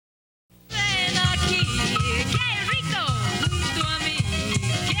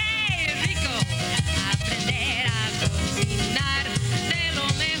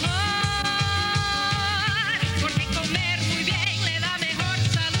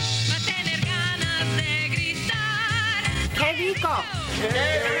rico! ¡Qué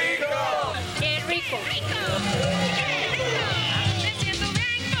rico! ¡Qué rico! Me siento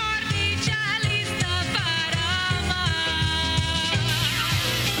bien por dicha, lista para amar.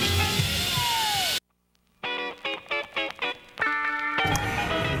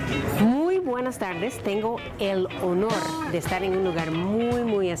 Muy buenas tardes. Tengo el honor de estar en un lugar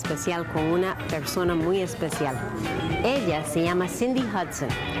muy especial con una persona muy especial. Ella se llama Cindy Hutson.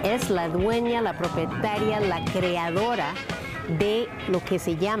 Es la dueña, la propietaria, la creadora de lo que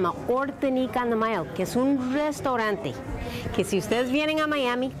se llama Ortanique on the Mile, que es un restaurante que si ustedes vienen a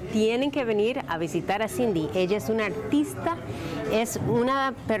Miami tienen que venir a visitar a Cindy. Ella es una artista, es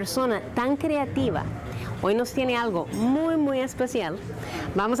una persona tan creativa. Hoy nos tiene algo muy especial.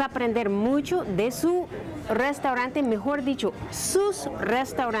 Vamos a aprender mucho de su restaurante, mejor dicho, sus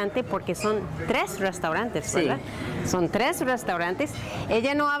restaurantes, porque son 3 restaurantes, ¿verdad? Sí. Son 3 restaurantes.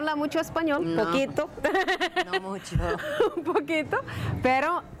 Ella no habla mucho español, no, poquito. No mucho. Un poquito,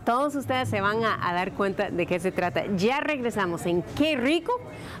 pero todos ustedes se van a dar cuenta de qué se trata. Ya regresamos en Qué Rico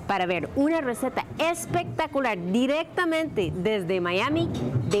para ver una receta espectacular directamente desde Miami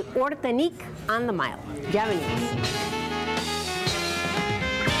de Ortanique on the Mile. Ya venimos.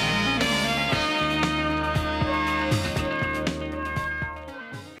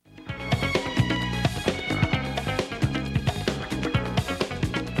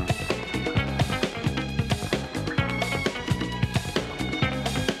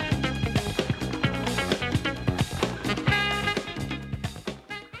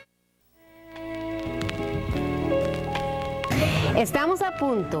 Estamos a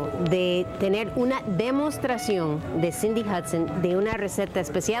punto de tener una demostración de Cindy Hutson de una receta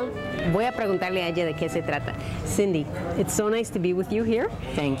especial. Voy a preguntarle a ella de qué se trata. Cindy, it's so nice to be with you here.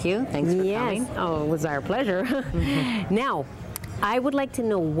 Thank you. Thanks for coming. Oh, it was our pleasure. Now, I would like to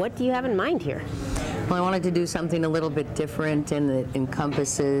know, what do you have in mind here? Well, I wanted to do something a little bit different, and it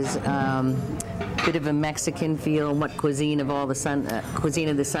encompasses a bit of a Mexican feel, what cuisine of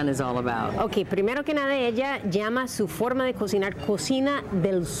the sun is all about. Ok, primero que nada, ella llama su forma de cocinar cocina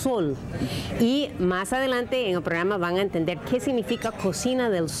del sol. Y más adelante en el programa van a entender qué significa cocina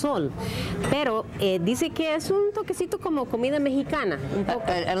del sol. Pero dice que es un toquecito como comida mexicana. Un poco.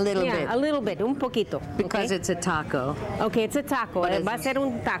 A little bit. A little bit, un poquito. Because it's a taco. Ok, it's a taco. Va a ser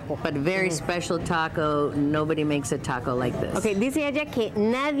un taco. But very special taco. Nobody makes a taco like this. Ok, dice ella que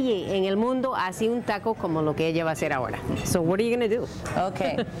nadie en el mundo hace un taco como lo que ella va a hacer ahora. So what are you going to do?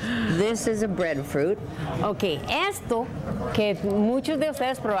 Okay, this is a breadfruit. Ok, esto que muchos de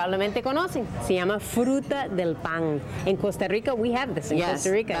ustedes probablemente conocen, se llama fruta del pan. En Costa Rica, we have this in Costa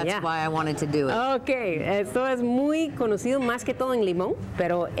Rica. That's why I wanted to do it. Ok, esto es muy conocido más que todo en Limón,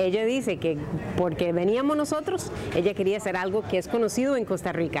 pero ella dice que porque veníamos nosotros, ella quería hacer algo que es conocido en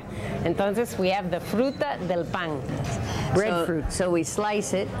Costa Rica. Entonces, we have the fruta del pan, breadfruit. So we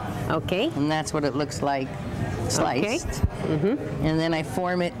slice it. Okay. And that's what it looks like, sliced. Okay. And then I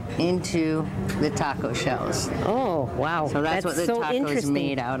form it into the taco shells. Oh, wow. So that's what the so taco is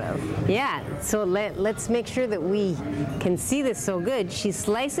made out of. Yeah, so let's make sure that we can see this so good. She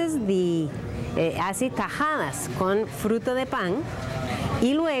slices hace tajadas con fruta de pan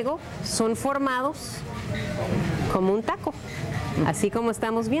y luego son formados como un taco. Así como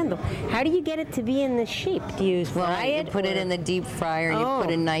estamos viendo. How do you get it to be in this shape? Do you fry it? You put it in the deep fryer, you put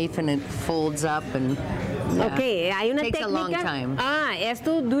a knife and it folds up and Ok, hay una takes técnica. a long time.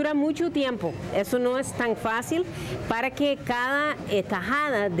 Esto dura mucho tiempo. Eso no es tan fácil para que cada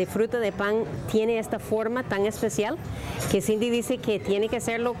tajada de fruta de pan tiene esta forma tan especial que Cindy dice que tiene que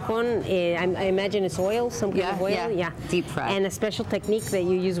hacerlo con, I imagine it's oil, some kind of oil. Yeah, deep fry. And a special technique that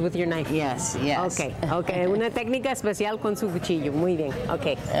you use with your knife. Yes. Okay, una técnica especial con su cuchillo. Muy bien,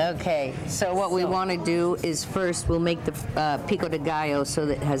 okay. Okay, so what we want to do is first we'll make the pico de gallo so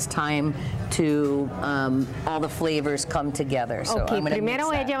that it has time to all the flavors come together. So Okay, I'm gonna primero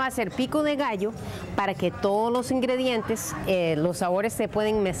mix that. ella va a hacer pico de gallo para que todos los ingredientes, los sabores se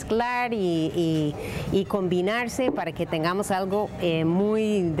pueden mezclar y combinarse para que tengamos algo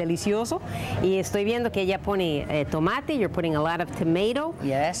muy delicioso. Y estoy viendo que ella pone tomate, you're putting a lot of tomato,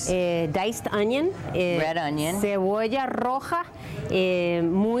 Yes. Diced onion, Red onion. cebolla roja,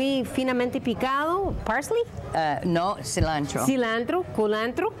 muy finamente picado, parsley. No, cilantro. Cilantro,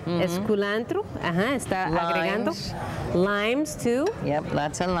 culantro, es culantro, ajá, está agregando. Limes too. Yep,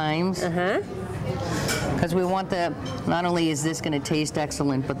 lots of limes. Ajá. Because we want not only is this going to taste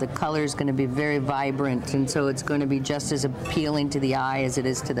excellent, but the color is going to be very vibrant, and so it's going to be just as appealing to the eye as it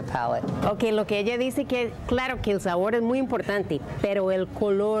is to the palate. Ok, lo que ella dice que, claro, que el sabor es muy importante, pero el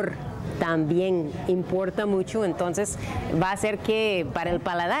color también importa mucho, entonces va a hacer que para el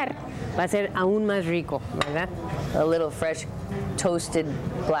paladar va a ser aún más rico, ¿verdad? A little fresh toasted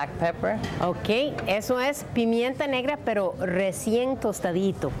black pepper. Ok, eso es pimienta negra, pero recién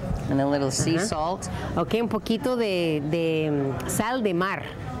tostadito. And a little sea salt. Ok, un poquito de sal de mar.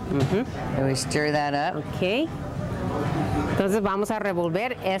 And we stir that up. Ok. Entonces vamos a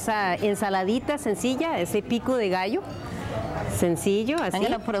revolver esa ensaladita sencilla, ese pico de gallo. Sencillo, así. I'm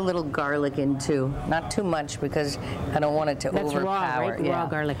going to put a little garlic in too. Not too much because I don't want it to That's overpower. raw, right? Yeah. Raw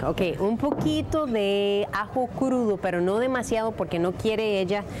garlic. Ok, un poquito de ajo crudo, pero no demasiado porque no quiere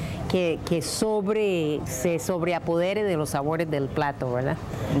ella que se sobreapodere de los sabores del plato, ¿verdad?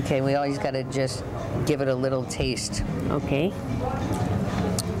 Okay, we always got to just give it a little taste. Ok.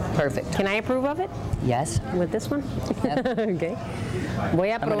 Perfect. Can I approve of it Yes. with this one? Yep. Ok. Voy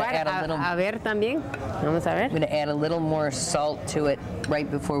a gonna probar add a little- a ver también. Vamos a ver. I'm going to add a little more salt to it right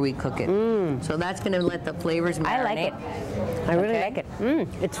before we cook it. So that's going to let the flavors marinate. I like it. I really Okay. like it.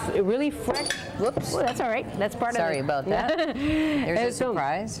 It's really fresh. Whoops. Oh, that's all right. That's part Sorry of it. about that. There's a Eso-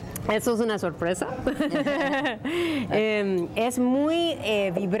 surprise. Eso es una sorpresa. Es muy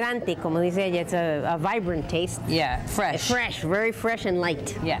vibrante, como dice ella. It's a vibrant taste. Yeah, fresh. Fresh, very fresh and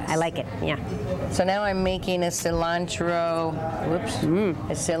light. Yes. I like it. Yeah. So now I'm making a cilantro,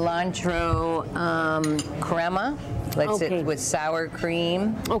 a cilantro crema, like Okay. with sour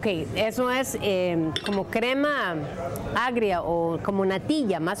cream. Ok, eso es como crema agria o como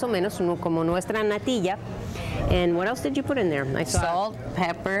natilla, más o menos, como nuestra natilla. And what else did you put in there? I saw. Salt,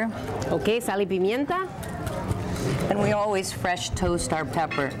 pepper, Ok, sal y pimienta. and we always fresh toast our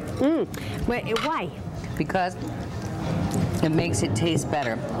pepper Why? because it makes it taste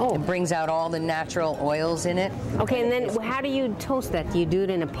better. Oh. It brings out all the natural oils in it. Okay, and then how do you toast that? Do you do it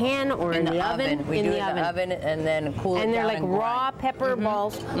in a pan or in the oven? We do it in the oven and then cool it And they're down like and raw grind. pepper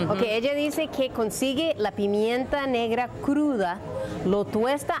balls. Okay, ella dice que consigue la pimienta negra cruda, lo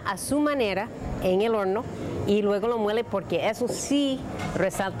tuesta a su manera en el horno y luego lo muele porque eso sí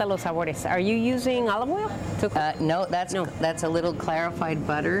resalta los sabores. Are you using olive oil? No, No. that's a little clarified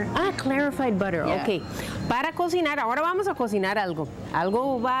butter. Ah, clarified butter, Yeah. ok. Para cocinar, ahora vamos a cocinar algo.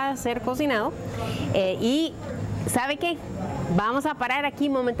 Algo va a ser cocinado. Y, ¿sabe qué? Vamos a parar aquí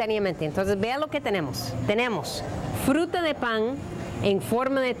momentáneamente. Entonces, vea lo que tenemos. Tenemos fruta de pan en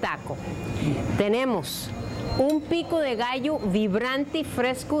forma de taco. Tenemos un pico de gallo vibrante,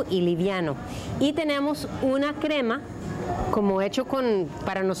 fresco y liviano. Y tenemos una crema como hecho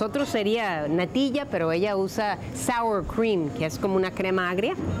para nosotros sería natilla, pero ella usa sour cream, que es como una crema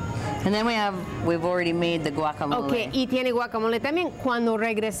agria. And then we've already made the guacamole. Ok, y tiene guacamole también. Cuando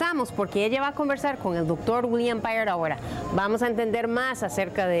regresamos, porque ella va a conversar con el doctor William Paer ahora, vamos a entender más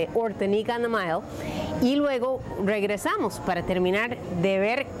acerca de Ortanique on the Mile, y luego regresamos para terminar de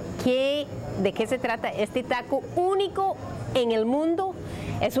ver de qué se trata este taco único en el mundo.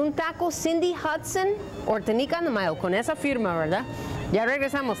 Es un taco Cindy Hutson, Ortanique on the Mile, con esa firma, ¿verdad? Ya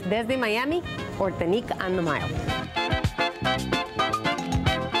regresamos desde Miami, Ortanique on the Mile.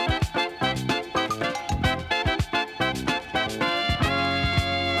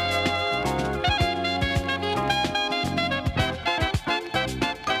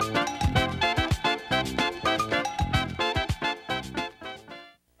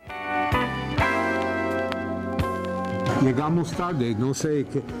 Llegamos tarde, no sé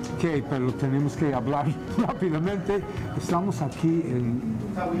qué, pero tenemos que hablar rápidamente. Estamos aquí en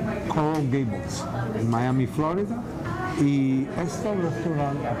Coral Gables, en Miami, Florida, y este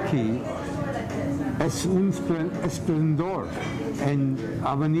restaurante aquí es un esplendor en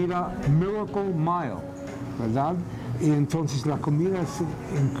Avenida Miracle Mile, ¿verdad? Y entonces la comida es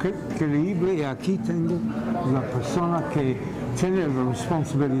increíble y aquí tengo la persona que tiene la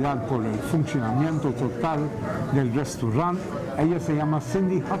responsabilidad por el funcionamiento total del restaurante. Ella se llama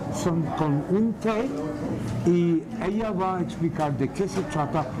Cindy Hutson con un T y ella va a explicar de qué se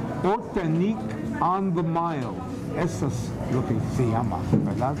trata Ortanique on the Mile. Eso es lo que se llama,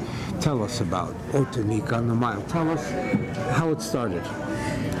 ¿verdad? Tell us about Ortanique on the Mile. Tell us how it started.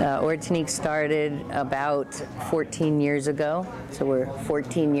 Ortanique started about 14 years ago, so we're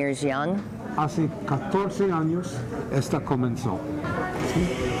 14 years young. Hace 14 años esta comenzó.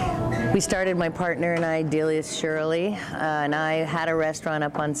 We started, my partner and I, Delia Shirley, and I had a restaurant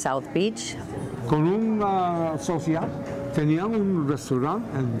up on South Beach. Con una sociedad tenían un restaurante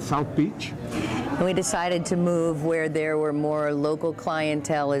en South Beach. And we decided to move where there were more local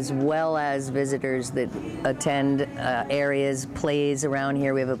clientele as well as visitors that attend areas, plays around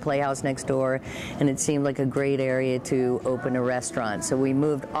here. We have a playhouse next door, and it seemed like a great area to open a restaurant. So we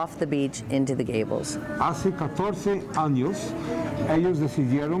moved off the beach into the Gables. Hace 14 años, ellos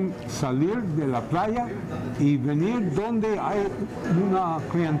decidieron salir de la playa y venir donde hay una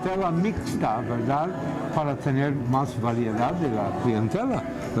clientela mixta, ¿verdad? Para tener más variedad de la clientela,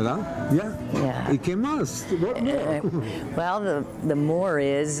 ¿verdad? Yeah. ¿Y qué más? Well, the more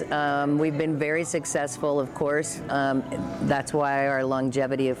is, we've been very successful, of course. That's why our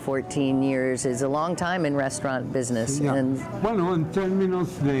longevity of 14 years is a long time in restaurant business. Yeah. And Bueno, en términos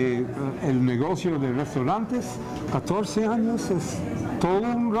de el negocio de restaurantes, 14 años es todo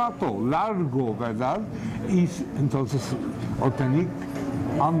un rato largo, ¿verdad? Y entonces Ortanique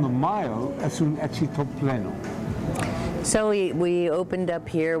on the Mile es un éxito pleno. so we opened up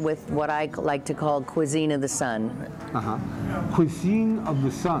here with what I like to call Cuisine of the Sun. Ajá. Cuisine of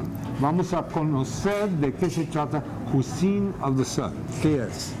the Sun. Vamos a conocer de qué se trata Cuisine of the Sun. ¿Qué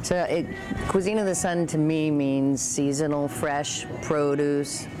es? So Cuisine of the Sun to me means seasonal, fresh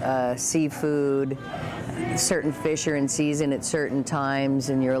produce, seafood. Certain fish are in season at certain times,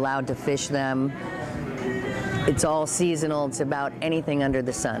 and you're allowed to fish them. It's all seasonal. It's about anything under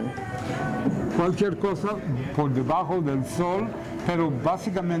the sun. Cualquier cosa por debajo del sol, pero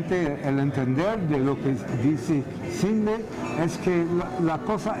básicamente el entender de lo que dice Cindy es que la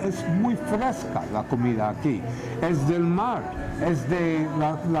cosa es muy fresca, la comida aquí. Es del mar, es de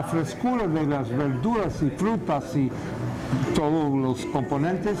la frescura de las verduras y frutas y todos los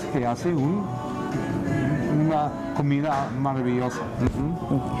componentes que hacen una comida maravillosa.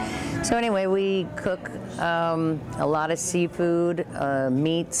 So anyway, we cook a lot of seafood,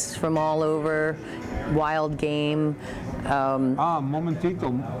 meats from all over, wild game.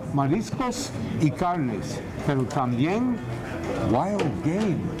 Momentito, mariscos y carnes, pero también wild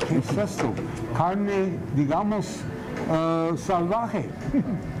game. ¿Qué es esto? Carne, digamos, salvaje.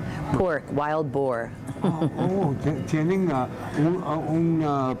 Pork, wild boar. Tienen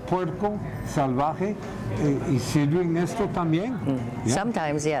un puerco salvaje y sirven esto también. Yeah.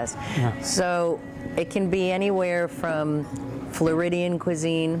 Sometimes, yes. Yeah. So it can be anywhere from Floridian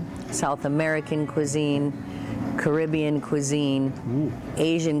cuisine, South American cuisine, Caribbean cuisine,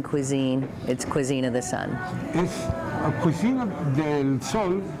 Asian cuisine. It's Cuisine of the Sun. Es Cuisine del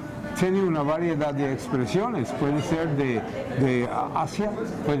Sol. Tiene una variedad de expresiones, puede ser de Asia,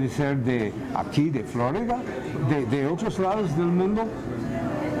 puede ser de aquí, de Florida, de otros lados del mundo.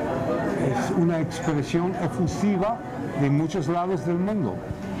 Es una expresión efusiva de muchos lados del mundo.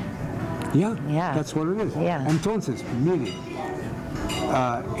 Yeah, that's what it is. Yeah. Entonces, mire,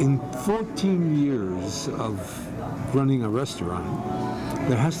 in 14 years of running a restaurant,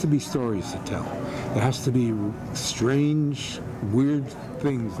 there has to be stories to tell. There has to be strange, weird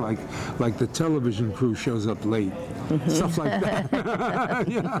things like the television crew shows up late, stuff like that.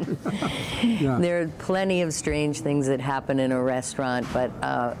 Yeah. There are plenty of strange things that happen in a restaurant, but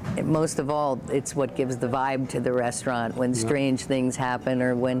most of all, it's what gives the vibe to the restaurant when strange things happen,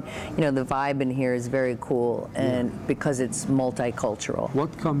 or when, you know, the vibe in here is very cool, and because it's multicultural.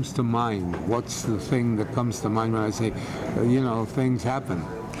 What comes to mind? What's the thing that comes to mind when I say, things happen?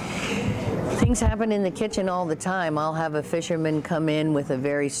 Things happen in the kitchen all the time. I'll have a fisherman come in with a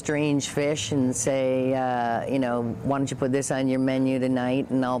very strange fish and say, why don't you put this on your menu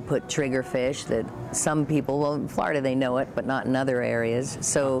tonight? And I'll put triggerfish that some people, well, in Florida they know it, but not in other areas.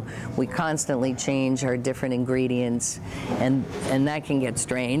 So we constantly change our different ingredients, and that can get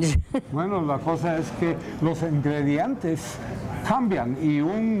strange. Bueno, la cosa es que los ingredientes cambian y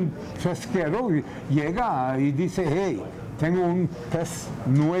un pesquero llega y dice, hey, tengo un pez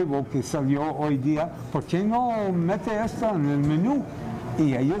nuevo que salió hoy día, ¿por qué no mete esto en el menú?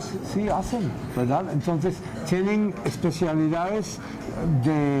 Y ellos sí hacen, ¿verdad? Entonces tienen especialidades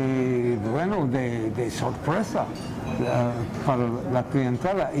de sorpresa para la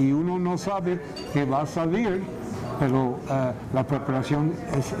clientela, y uno no sabe qué va a salir, pero la preparación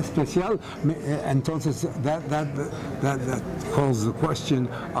es especial. Entonces that calls the question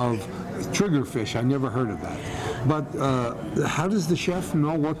of triggerfish. I never heard of that. But how does the chef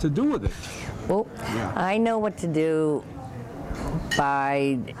know what to do with it? Well, I know what to do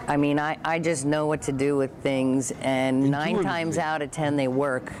I just know what to do with things, and 9 times out of 10 they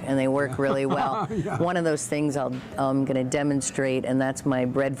work, and they work really well. One of those things I'm going to demonstrate, and that's my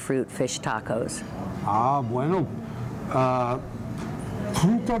breadfruit fish tacos. Bueno.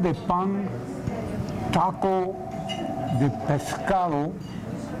 Fruta de pan, taco de pescado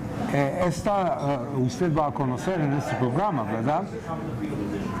esta usted va a conocer en este programa, ¿verdad?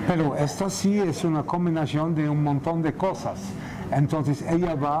 Pero esta sí es una combinación de un montón de cosas. Entonces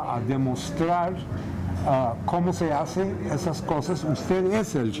ella va a demostrar cómo se hacen esas cosas. Usted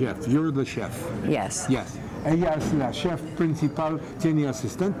es el chef. You're the chef. Yes. Yes. Ella es la chef principal. Tiene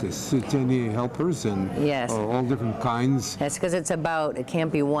asistentes, tiene helpers, and Yes. all different kinds. That's because it's about, it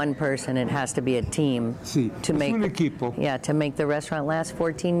can't be one person, it has to be a team. Sí, To es make, un equipo. yeah, to make the restaurant last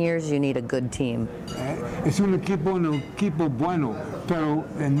 14 years, you need a good team. Es un equipo bueno, pero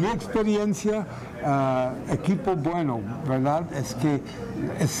en mi experiencia, equipo bueno, ¿verdad? Es que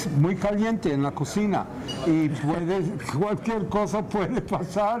es muy caliente en la cocina y cualquier cosa puede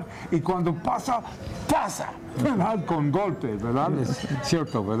pasar y cuando pasa, ¿verdad? Con golpe, ¿verdad? Es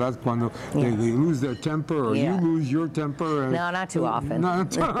cierto, ¿verdad? Cuando they lose their temper or you lose your temper. No, not too often.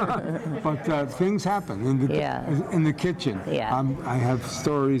 But things happen in the kitchen. Yeah. I have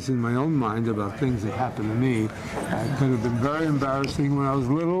stories in my own mind about things that happened to me. It could have been very embarrassing when I was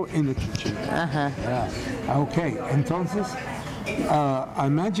little in the kitchen. Yeah. Okay, entonces, I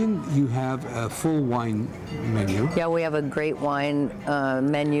imagine you have a full wine menu. Yeah, we have a great wine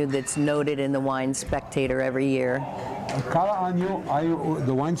menu that's noted in the Wine Spectator every year. Cada año hay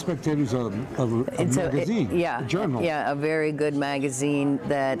the Wine Spectator is a magazine, a journal. Yeah, a very good magazine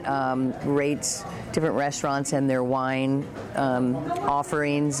that rates different restaurants and their wine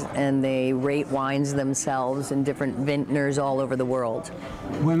offerings, and they rate wines themselves and different vintners all over the world.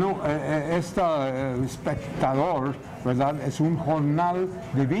 Bueno, espectador, ¿verdad? Es un jornal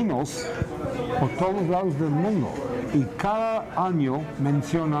de vinos por todos lados del mundo y cada año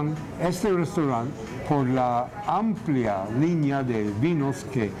mencionan este restaurante por la amplia línea de vinos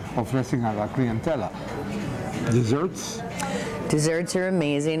que ofrecen a la clientela. Desserts? Desserts are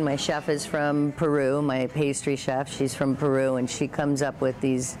amazing. My chef is from Peru, my pastry chef. She's from Peru, and she comes up with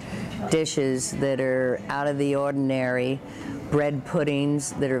these dishes that are out of the ordinary. Bread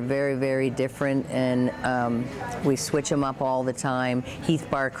puddings that are very, very different, and we switch them up all the time. Heath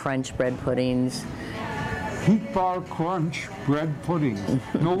Bar Crunch bread puddings. Heath Bar Crunch bread puddings.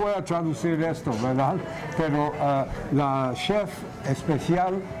 No voy a traducir esto, ¿verdad? Pero la chef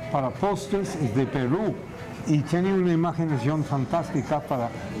especial para postres es de Perú y tiene una imaginación fantástica para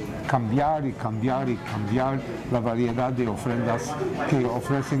cambiar y cambiar y cambiar la variedad de ofrendas que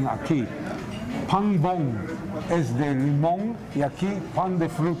ofrecen aquí. Pan bon es de limón y aquí pan de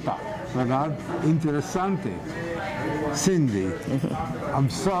fruta, ¿verdad? Interesante. Cindy, I'm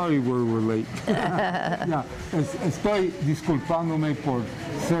sorry we're late. Estoy disculpándome por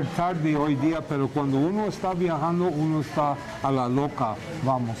ser tarde hoy día, pero cuando uno está viajando, uno está a la loca,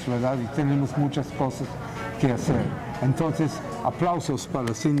 vamos, ¿verdad? Y tenemos muchas cosas que hacer. Entonces, aplausos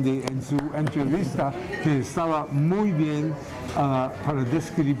para Cindy en su entrevista, que estaba muy bien para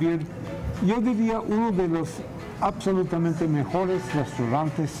describir, yo diría, uno de los absolutamente mejores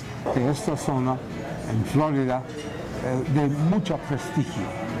restaurantes de esta zona en Florida, de mucho prestigio.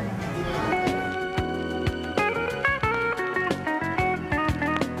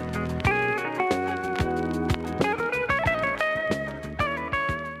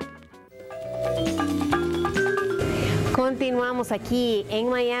 Continuamos aquí en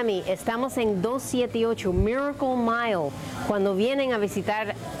Miami. Estamos en 278 Miracle Mile. Cuando vienen a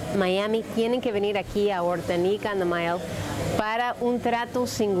visitar Miami, tienen que venir aquí a Ortanique on the Mile para un trato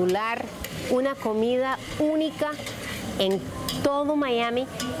singular, una comida única en todo Miami.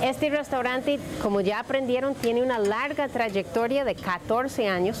 Este restaurante, como ya aprendieron, tiene una larga trayectoria de 14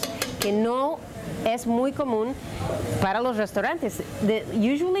 años que no es muy común para los restaurantes.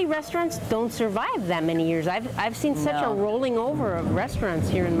 Usually restaurants don't survive that many years. I've seen such a rolling over of restaurants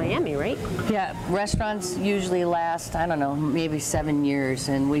here in Miami, right? Yeah, restaurants usually last, I don't know, maybe 7 years,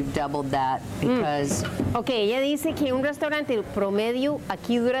 and we've doubled that because... Okay, ella dice que un restaurante promedio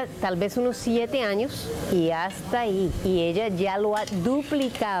aquí dura tal vez unos 7 años y hasta ahí. Y ella ya lo ha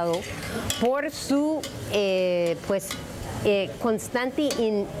duplicado por su constante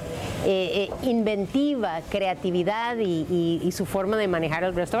inventiva, creatividad y su forma de manejar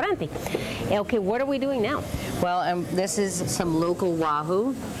el restaurante. Okay, what are we doing now? Well, this is some local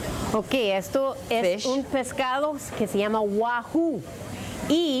wahoo. Okay, esto es Fish. un pescado que se llama wahoo.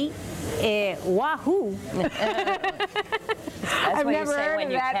 Y wahoo. That's what you say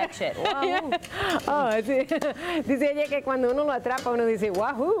when you catch it. Wahoo. Oh, sí. Dice ella que cuando uno lo atrapa, uno dice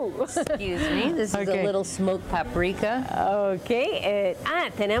wahoo. Excuse me, this is a little smoked paprika. Okay.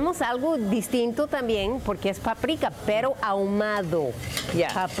 Tenemos algo distinto también porque es paprika, pero ahumado.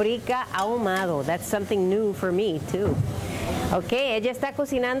 Yeah. Paprika ahumado. That's something new for me too. Okay, ella está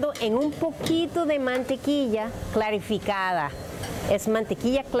cocinando en un poquito de mantequilla clarificada. es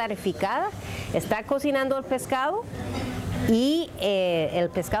mantequilla clarificada. Está cocinando el pescado y el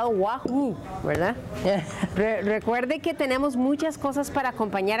pescado wahoo, ¿verdad? Recuerde que tenemos muchas cosas para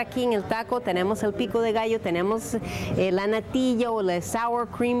acompañar aquí en el taco. Tenemos el pico de gallo, tenemos la natilla o el sour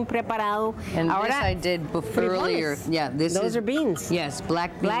cream preparado. And Ahora, this I did earlier. frijoles. Yeah, Those are beans. Yes,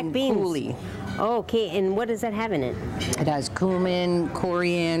 black beans. coulis. Okay, and what does that have in it? It has cumin,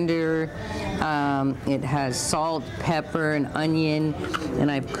 coriander, it has salt, pepper, and onion, and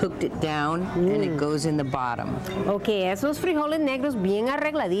I've cooked it down, and it goes in the bottom. Ok, esos frijoles negros bien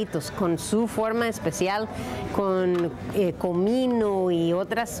arregladitos, con su forma especial, con comino y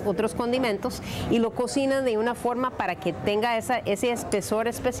otros condimentos, y lo cocinan de una forma para que tenga ese espesor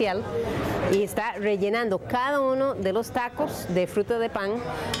especial, y está rellenando cada uno de los tacos de fruta de pan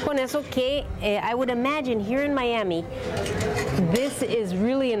con eso que I would imagine here in Miami, this is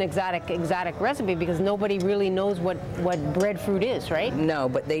really an exotic recipe because nobody really knows what breadfruit is, right? No,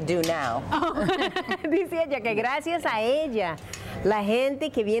 but they do now. Dice ella que gracias a ella, la gente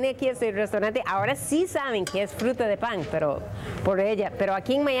que viene aquí a este restaurante ahora sí saben que es fruta de pan, pero por ella. Pero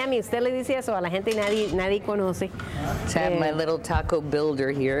aquí en Miami usted le dice eso a la gente y nadie conoce. So I have my little taco builder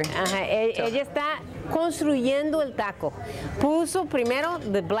here. Ajá, ella está construyendo el taco. Puso primero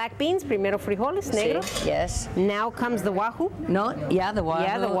the black beans, primero frijoles negros. See? Yes. Now comes the wahoo. No, yeah, the wahoo.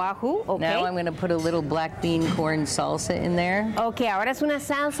 Yeah, the wahoo, okay. Now I'm going to put a little black bean corn salsa in there. Ok, ahora es una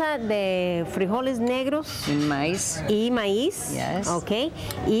salsa de frijoles negros And maíz. y maíz. Yes. Ok.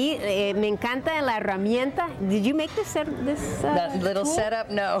 Y me encanta la herramienta. Did you make this That little tool? setup?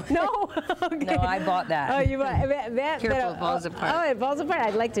 No. No. Okay. No, I bought that. Oh, you bought Careful, it falls apart. Oh, it falls apart.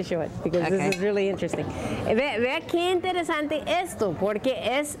 I'd like to show it because Okay. this is really interesting. Vea qué interesante esto, porque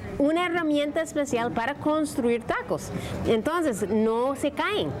es una herramienta especial para construir tacos. Entonces, no se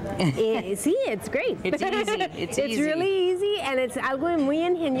caen. Sí, it's great. It's easy. It's easy. really easy and it's algo muy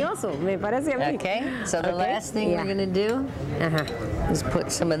ingenioso, me parece a mí. Okay, so the Okay. last thing we're going to do Ajá. is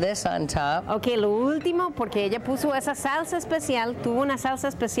put some of this on top. Ok, lo último, porque ella puso esa salsa especial, tuvo una salsa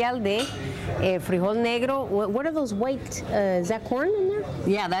especial de frijol negro. What are those white, is that corn in there?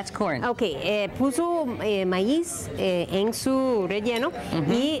 Yeah, that's corn. Ok, puso maíz en su relleno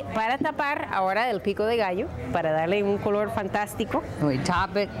y para tapar ahora el pico de gallo, para darle un color fantástico. And we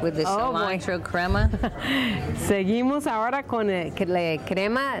top it with the Oh, boy. cilantro crema. Seguimos ahora con la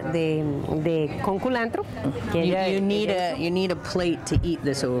crema con culantro. que ella- You need a plate to eat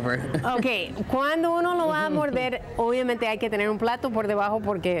this over. Ok, cuando uno lo va a morder, obviamente hay que tener un plato por debajo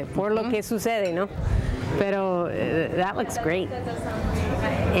por lo que sucede, ¿no? Pero that looks great.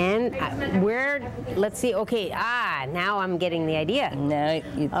 And let's see, okay, now I'm getting the idea. Now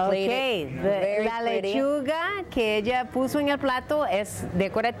you plate Okay, it very la pretty. lechuga que ella puso en el plato es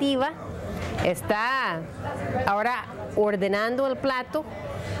decorativa. Está ahora ordenando el plato,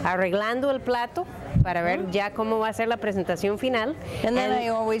 arreglando el plato para ver ya cómo va a ser la presentación final. And then I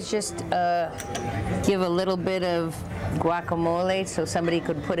always just give a little bit of guacamole so somebody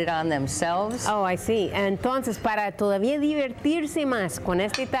could put it on themselves. Oh, I see. Entonces, para todavía divertirse más con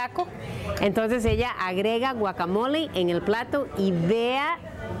este taco, entonces ella agrega guacamole en el plato y vea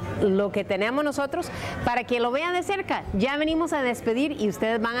lo que tenemos nosotros para que lo vean de cerca. Ya venimos a despedir y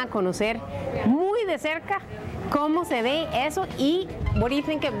ustedes van a conocer muy de cerca cómo se ve eso. Y what do you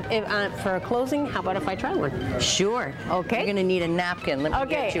think for a closing? How about if I try one? Sure. Okay. You're going to need a napkin. Let me Ok,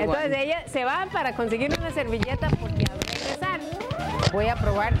 get you entonces one. ella se va para conseguir una servilleta porque al regresar voy a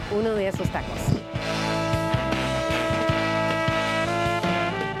probar uno de esos tacos.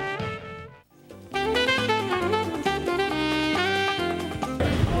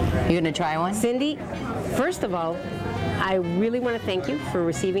 You going to try one? Cindy, first of all, I really want to thank you for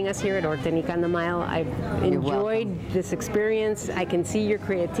receiving us here at Ortanique on the Mile. I've enjoyed this experience. I can see your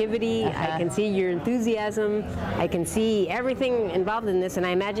creativity. I can see your enthusiasm. I can see everything involved in this. And I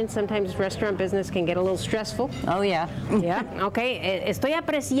imagine sometimes restaurant business can get a little stressful. Oh, yeah. Yeah. Okay. Estoy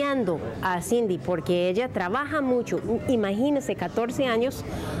apreciando a Cindy porque ella trabaja mucho. Imagínese, 14 años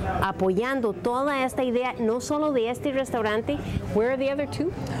apoyando toda esta idea, no solo de este restaurante. Where are the other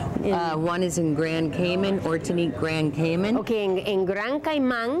two? One is in Grand Cayman, Ortanique Grand Cayman. Ok, en Gran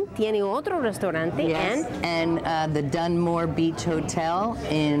Caimán tiene otro restaurante. Yes. And the Dunmore Beach Hotel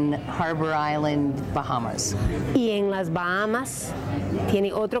in Harbor Island, Bahamas. Y en las Bahamas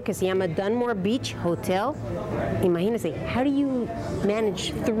tiene otro que se llama Dunmore Beach Hotel. Imagínese, how do you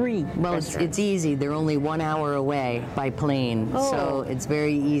manage 3 Well, restaurants? it's easy. They're only 1 hour away by plane, so it's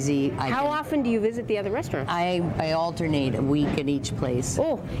very easy. How often do you visit the other restaurants? I alternate a week at each place.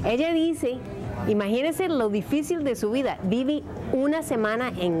 Oh, ella dice imagínense lo difícil de su vida. Vive una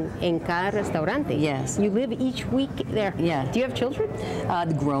semana en cada restaurante. Yes. You live each week there. Yeah. Do you have children?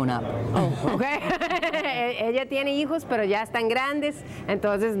 Grown up. Oh, okay. Ella tiene hijos, pero ya están grandes,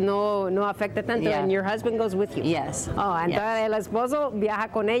 entonces no afecta tanto. Yeah. And your husband goes with you. Yes. Oh, entonces el esposo viaja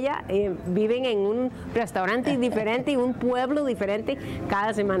con ella, viven en un restaurante diferente, un pueblo diferente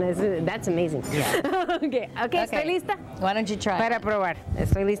cada semana. That's amazing. Yeah. Okay, ¿estoy lista? Why don't you try? Para probar.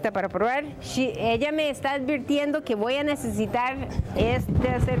 Estoy lista para probar. Ella me está advirtiendo que voy a necesitar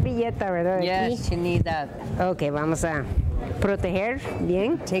esta servilleta, ¿verdad? Yes, you need that. Ok, vamos a proteger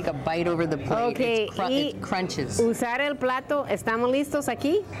bien. Take a bite over the plate. Okay, It crunches. Usar el plato. ¿Estamos listos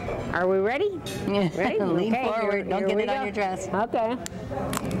aquí? Are we ready? Ready? Lean Okay, forward. Don't here get we it on go. your dress. Okay.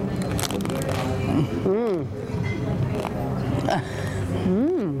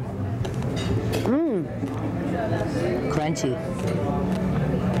 Crunchy.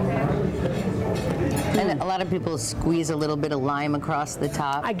 And a lot of people squeeze a little bit of lime across the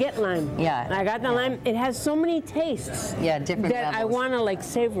top. I get lime. Yeah. I got the lime. It has so many tastes. Yeah, different that I levels. want to like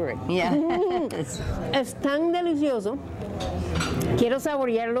savor it. Yeah. Es tan delicioso. Quiero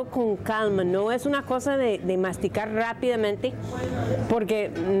saborearlo con calma. No es una cosa de masticar rápidamente, porque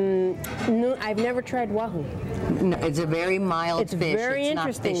no, I've never tried wahoo. No, it's a very mild It's fish. very It's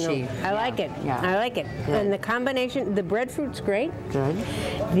interesting. not fishy. Though. I like it. Yeah. I like it. Good. And the combination, the breadfruit's great. Good.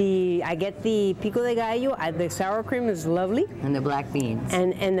 I get the pico de gallo. The sour cream is lovely. And the black beans.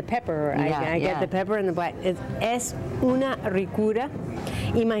 And the pepper. Yeah, I get yeah. the pepper and the black. Es una ricura.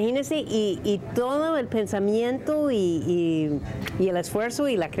 Imagínese y todo el pensamiento y el esfuerzo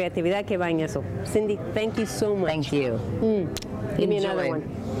y la creatividad que va en eso. Cindy, thank you so much. Thank you. Give me Enjoy. another one.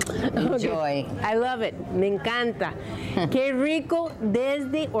 Enjoy. Okay. I love it. Me encanta. Qué rico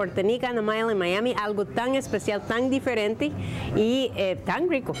desde Ortanique on the Mile en Miami. Algo tan especial, tan diferente y tan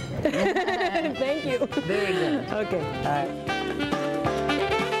rico. Thank you. Very good. Okay. All right.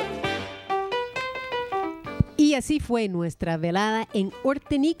 Y así fue nuestra velada en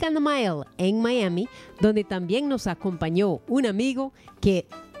Ortanique on the Mile en Miami, donde también nos acompañó un amigo que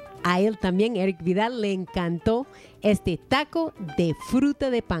a él también, Eric Vidal, le encantó este taco de fruta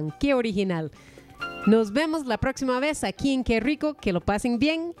de pan. ¡Qué original! Nos vemos la próxima vez aquí en Qué Rico. Que lo pasen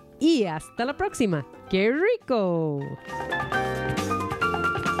bien y hasta la próxima. ¡Qué rico!